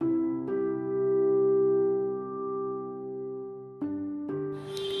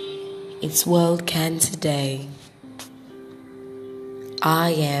It's World Cancer Day. I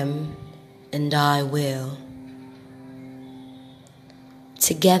am and I will.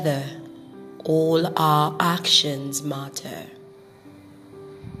 Together, all our actions matter.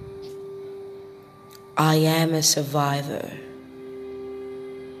 I am a survivor.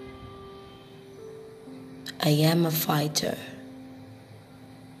 I am a fighter.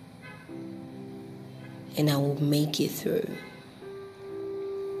 And I will make it through.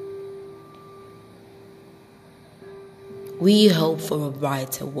 We hope for a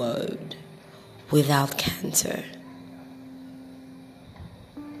brighter world without cancer.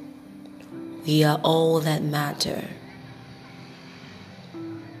 We are all that matter.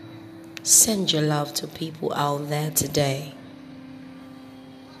 Send your love to people out there today.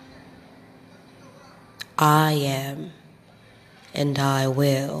 I am and I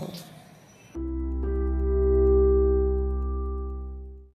will.